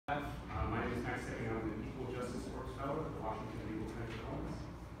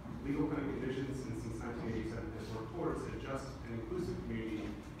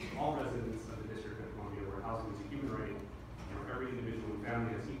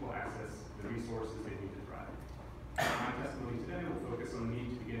equal access to the resources they need to thrive. My testimony today will focus on the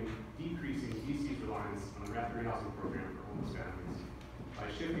need to begin decreasing DC's reliance on the rapid rehousing program for homeless families by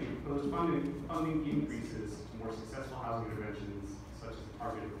shifting proposed funding increases to more successful housing interventions such as the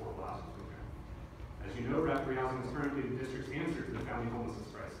targeted affordable housing program. As you know, rapid rehousing is currently the district's answer to the family homelessness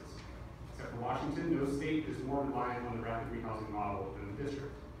crisis. Except for Washington, no state is more reliant on the rapid rehousing model than the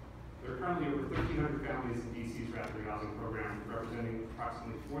district. There are currently over 1,300 families in DC's rapid rehousing program, representing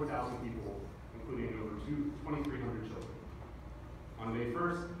approximately 4,000 people, including over 2,300 children. On May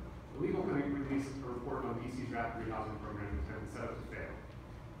 1st, the Legal Clinic released a report on DC's rapid rehousing program that has been set up to fail.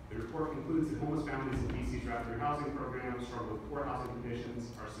 The report concludes that homeless families in DC's rapid rehousing program struggle with poor housing conditions,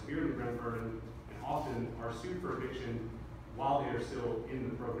 are severely rent burdened, and often are sued for eviction while they are still in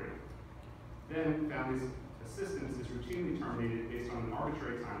the program. Then, families' assistance is routinely terminated based on an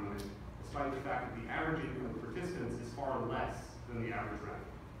arbitrary time limit, despite the fact that the average income of participants is far less than the average rent.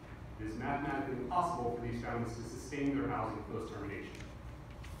 It is mathematically impossible for these families to sustain their housing post-termination.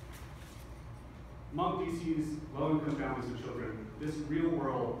 Among DC's low-income families with children, this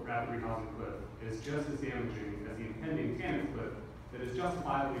real-world rapid rehousing cliff is just as damaging as the impending TANF cliff that has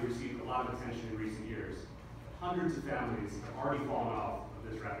justifiably received a lot of attention in recent years. Hundreds of families have already fallen off of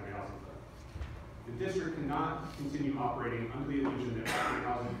this rapid rehousing cliff. The district cannot continue operating under the illusion that rapid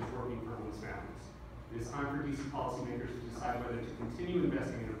housing is working for homeless families. It is time for DC policymakers to decide whether to continue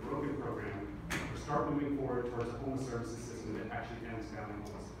investing in a broken program or start moving forward towards a homeless services system that actually ends family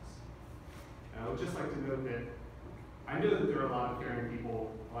homelessness. And I would just like to note that I know that there are a lot of caring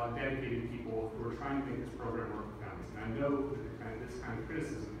people, a lot of dedicated people who are trying to make this program work for families. And I know that this kind of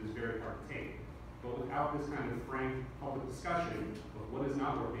criticism is very hard to take. But without this kind of frank public discussion of what is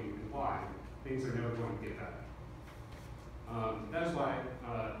not working and why, things are never going to get better. That is why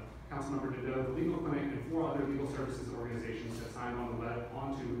Councilmember Dedeaux, the Legal Clinic, and 4 other legal services organizations have signed onto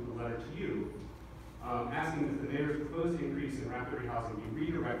a letter to you asking that the mayor's proposed increase in rapid rehousing be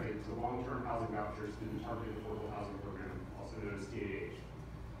redirected to long-term housing vouchers through the Targeted Affordable Housing Program, also known as DHS.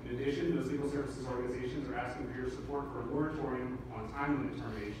 In addition, those legal services organizations are asking for your support for a moratorium on time limit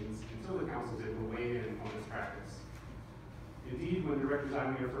terminations until the council is able to weigh in on this practice. Indeed, when Director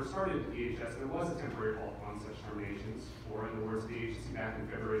Zimmer first started at DHS, there was a temporary halt on such terminations, or in the words of the agency back in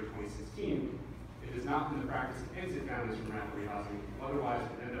February 2016, it has not been the practice to exit families from rapid rehousing, otherwise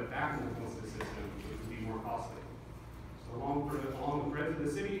would end up back in the homelessness system, which would be more costly. So along the breadth of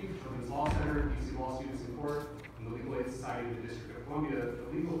the city, Children's Law Center, DC Law Students in Court, and the Legal Aid Society of the District of Columbia, the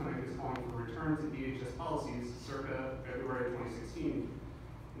Legal Clinic is calling for a return to DHS policies circa February 2016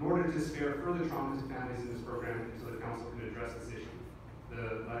 in order to spare further trauma to families in this program until the council can address this issue.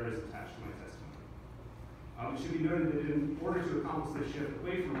 The letter is attached to my testimony. It should be noted that in order to accomplish this shift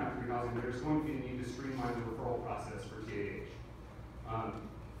away from rapid rehousing, there is going to be a need to streamline the referral process for TAH.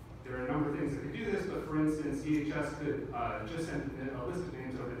 There are a number of things that could do this, but for instance, DHS could just send a list of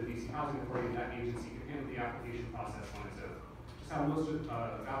names over to the DC Housing Authority, and that agency could handle the application process on its own. Just how most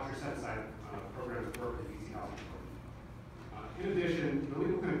voucher set-aside programs work at DC Housing Authority. In addition, the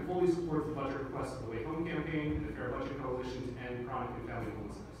Legal Clinic fully supports the budget request of the Way Home campaign and the Fair Budget Coalition to end chronic and family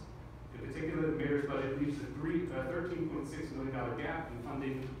homelessness. In particular, the mayor's budget leaves a $13.6 million gap in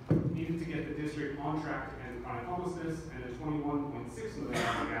funding needed to get the district on track to end chronic homelessness, and a $21.6 million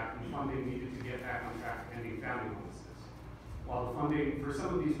gap in funding needed to get back on track to ending family homelessness. While the funding for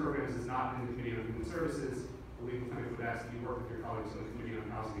some of these programs is not in the Committee on Human Services, the Legal Clinic would ask that you work with your colleagues on the Committee on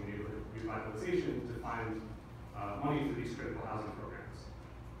Housing and Neighborhood Revitalization to find money for these critical housing programs.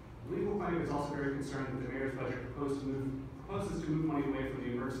 The Legal Clinic is also very concerned that the mayor's budget proposes to move money away from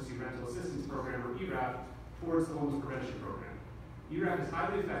the Emergency Rental Assistance Program, or ERAP, towards the Homeless Prevention Program. ERAP is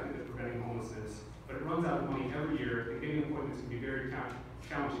highly effective at preventing homelessness, but it runs out of money every year, and getting appointments can be very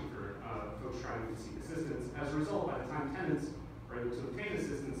challenging for folks trying to seek assistance. As a result, by the time tenants are able to obtain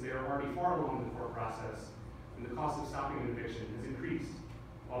assistance, they are already far along the court process, and the cost of stopping an eviction has increased.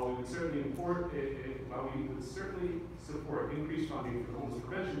 While we would certainly support increased funding for the Homeless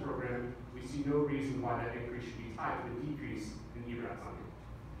Prevention Program, we see no reason why that increase should be tied to the decrease in ERAP funding.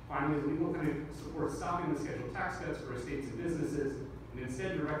 Finally, the Legal Clinic supports stopping the scheduled tax cuts for estates and businesses, and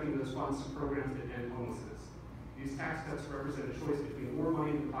instead directing those funds to programs that end homelessness. These tax cuts represent a choice between more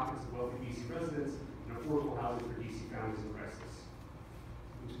money in the pockets of wealthy DC residents and affordable housing for DC families in crisis.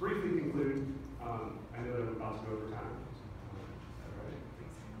 And to briefly conclude, I know that I'm about to go over time.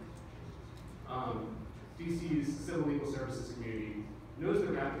 DC's civil legal services community knows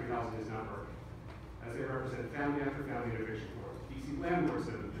that rapid rehousing is not working, as they represent family after family in eviction court. DC landlords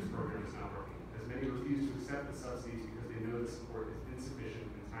know that this program is not working, as many refuse to accept the subsidies because they know the support is insufficient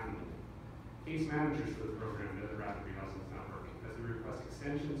and time limited. Case managers for the program know that rapid rehousing is not working, as to request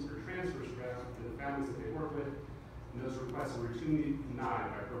extensions or transfers to the families that they work with, and those requests are routinely denied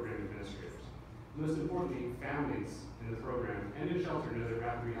by program administrators. Most importantly, families in the program and in shelter know that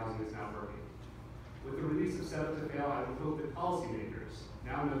rapid rehousing is now working. With the release of Set Up to Fail, I would hope that policymakers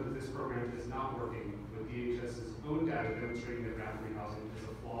now know that this program is not working, with DHS's own data demonstrating that rapid rehousing is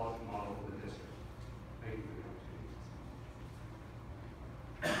a flawed model for the district. Thank you for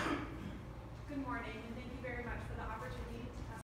the opportunity. Good morning, and